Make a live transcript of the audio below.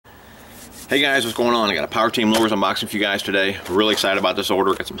Hey guys, what's going on? I got a PowerTeam lures unboxing for you guys today. We're really excited about this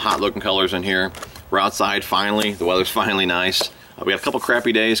order. Got some hot looking colors in here. We're outside finally. The weather's finally nice. We got a couple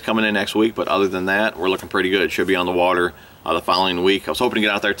crappy days coming in next week, but other than that, we're looking pretty good. Should be on the water the following week. I was hoping to get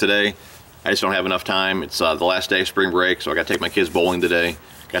out there today. I just don't have enough time. It's the last day of spring break, so I got to take my kids bowling today.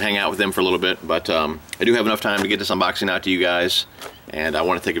 Got to hang out with them for a little bit, but I do have enough time to get this unboxing out to you guys, and I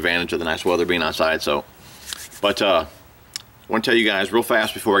want to take advantage of the nice weather being outside. So, but I want to tell you guys real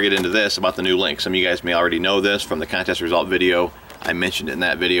fast before I get into this about the new link. Some of you guys may already know this from the contest result video. I mentioned it in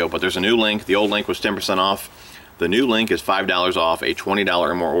that video, but there's a new link. The old link was 10% off. The new link is $5 off a $20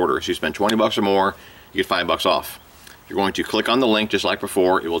 or more order. So you spend 20 bucks or more, you get $5 off. You're going to click on the link just like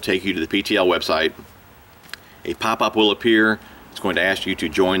before. It will take you to the PTL website. A pop-up will appear. It's going to ask you to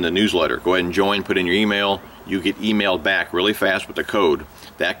join the newsletter. Go ahead and join, put in your email. You get emailed back really fast with the code.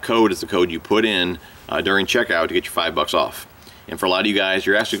 That code is the code you put in during checkout to get your $5 off. And for a lot of you guys,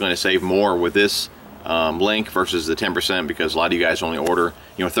 you're actually going to save more with this link versus the 10%, because a lot of you guys only order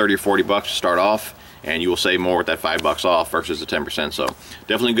 30 or 40 bucks to start off, and you will save more with that $5 off versus the 10%. So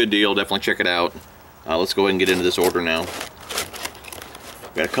definitely a good deal. Definitely check it out. Let's go ahead and get into this order now.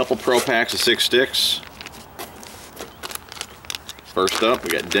 Got a couple pro packs of 6 sticks. First up, we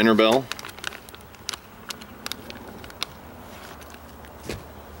got Dinner Bell.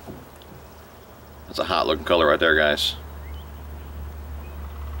 That's a hot looking color right there, guys.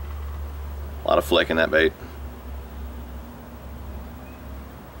 A lot of flick in that bait.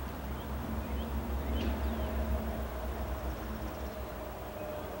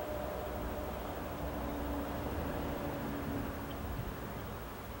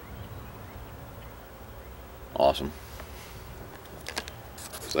 Awesome.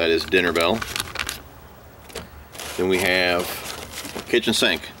 So that is Dinner Bell. Then we have Kitchen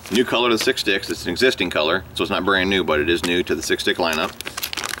Sink. New color to the 6 sticks. It's an existing color, so it's not brand new, but it is new to the 6 stick lineup.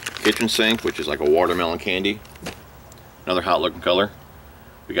 Kitchen Sink, which is like a watermelon candy. Another hot looking color.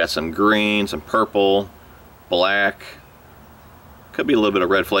 We got some green, some purple, black. Could be a little bit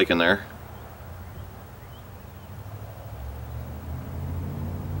of red flake in there.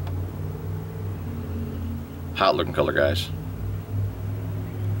 Hot looking color, guys.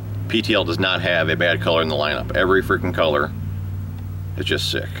 PTL does not have a bad color in the lineup. Every freaking color is just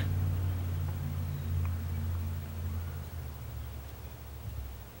sick.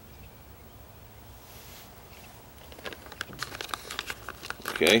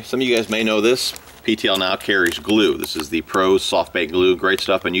 Okay, some of you guys may know this. PTL now carries glue. This is the Pro Soft Bake Glue. Great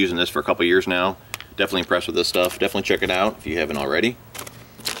stuff. Been using this for a couple years now. Definitely impressed with this stuff. Definitely check it out if you haven't already.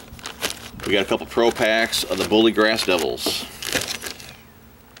 We got a couple pro packs of the Bully Grass Devils.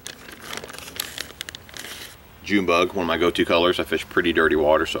 June Bug, one of my go-to colors. I fish pretty dirty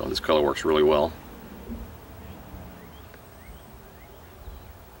water, so this color works really well.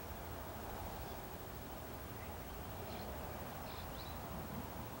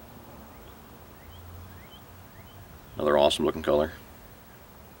 Another awesome looking color.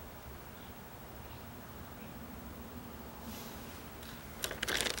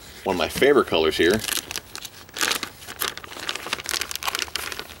 One of my favorite colors here.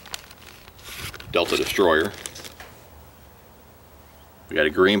 Delta Destroyer. We got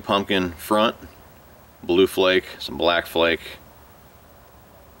a green pumpkin front, blue flake, some black flake.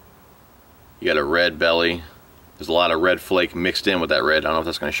 You got a red belly. There's a lot of red flake mixed in with that red. I don't know if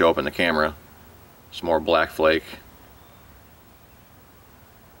that's going to show up in the camera. Some more black flake.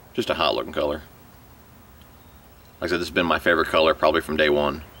 Just a hot looking color. Like I said, this has been my favorite color probably from day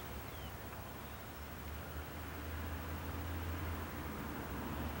one.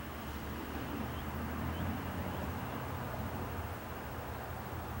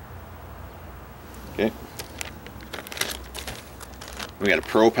 Okay. We got a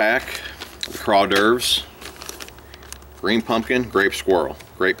pro pack of the Craw D'oeuvres. Green pumpkin, grape swirl.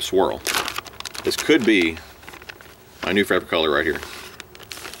 This could be my new favorite color right here.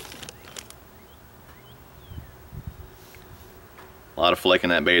 A lot of flake in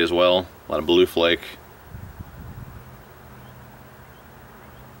that bait as well. A lot of blue flake.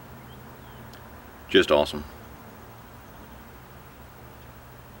 Just awesome.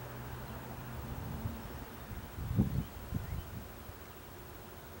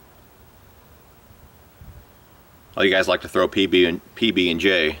 All you guys like to throw PB and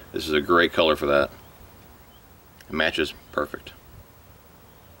J. This is a great color for that. It matches perfect.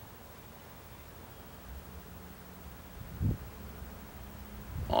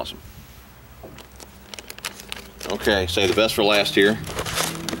 Awesome. Okay, save the best for last here.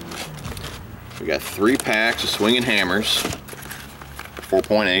 We got 3 packs of swinging hammers,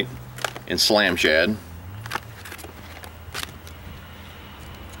 4.8, in Slam Shad.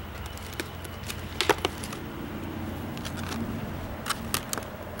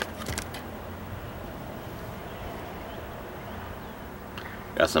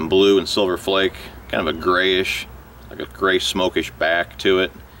 Got some blue and silver flake, kind of a grayish, like a gray smokish back to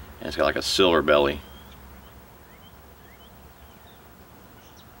it, and it's got like a silver belly.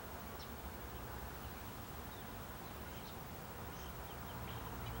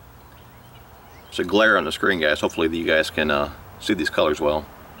 There's a glare on the screen, guys. Hopefully you guys can see these colors well.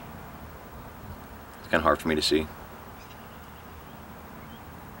 It's kind of hard for me to see.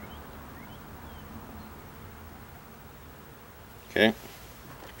 Okay.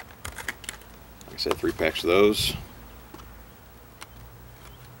 Like I said, 3 packs of those.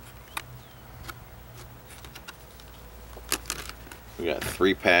 We got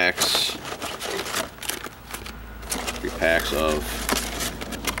 3 packs. 3 packs of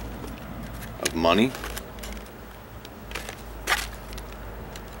money.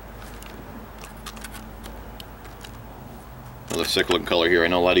 Another sick looking color here. I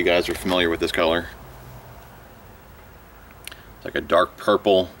know a lot of you guys are familiar with this color. It's like a dark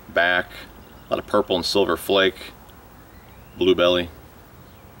purple back, a lot of purple and silver flake, blue belly.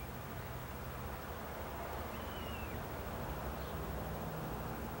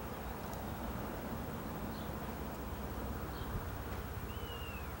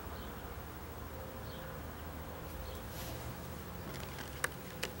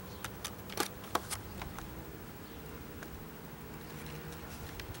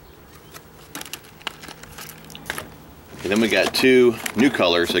 And then we got 2 new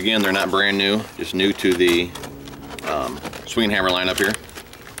colors. Again, they're not brand new, just new to the swing and hammer lineup here.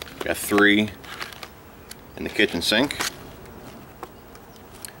 We got 3 in the kitchen sink.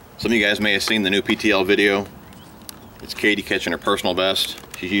 Some of you guys may have seen the new PTL video. It's Katie catching her personal best.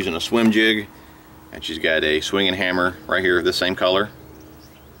 She's using a swim jig, and she's got a swing and hammer right here, this same color,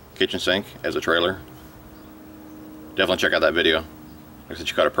 kitchen sink as a trailer. Definitely check out that video. Like I said,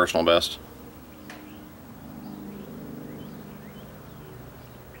 she caught her personal best.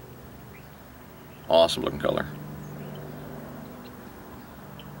 Awesome looking color.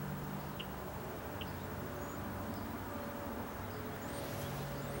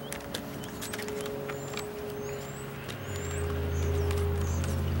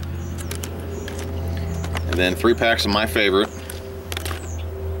 And then 3 packs of my favorite,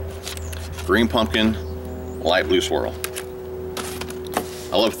 green pumpkin, light blue swirl.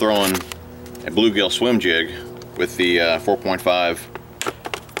 I love throwing a bluegill swim jig with the 4.5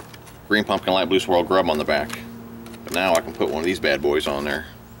 green pumpkin light blue swirl grub on the back. But now I can put one of these bad boys on there.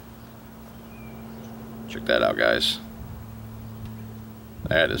 Check that out, guys.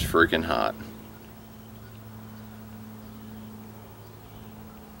 That is freaking hot.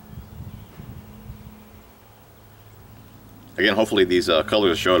 Again, hopefully these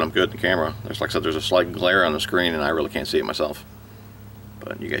colors showed them good in the camera. There's, like I said, there's a slight glare on the screen and I really can't see it myself.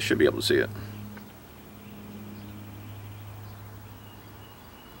 But you guys should be able to see it.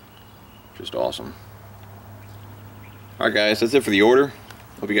 Just awesome. Alright guys, that's it for the order.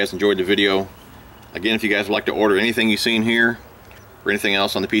 Hope you guys enjoyed the video. Again, if you guys would like to order anything you've seen here or anything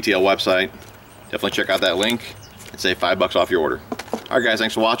else on the PTL website, definitely check out that link and save $5 off your order. Alright guys,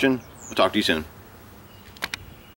 thanks for watching. We'll talk to you soon.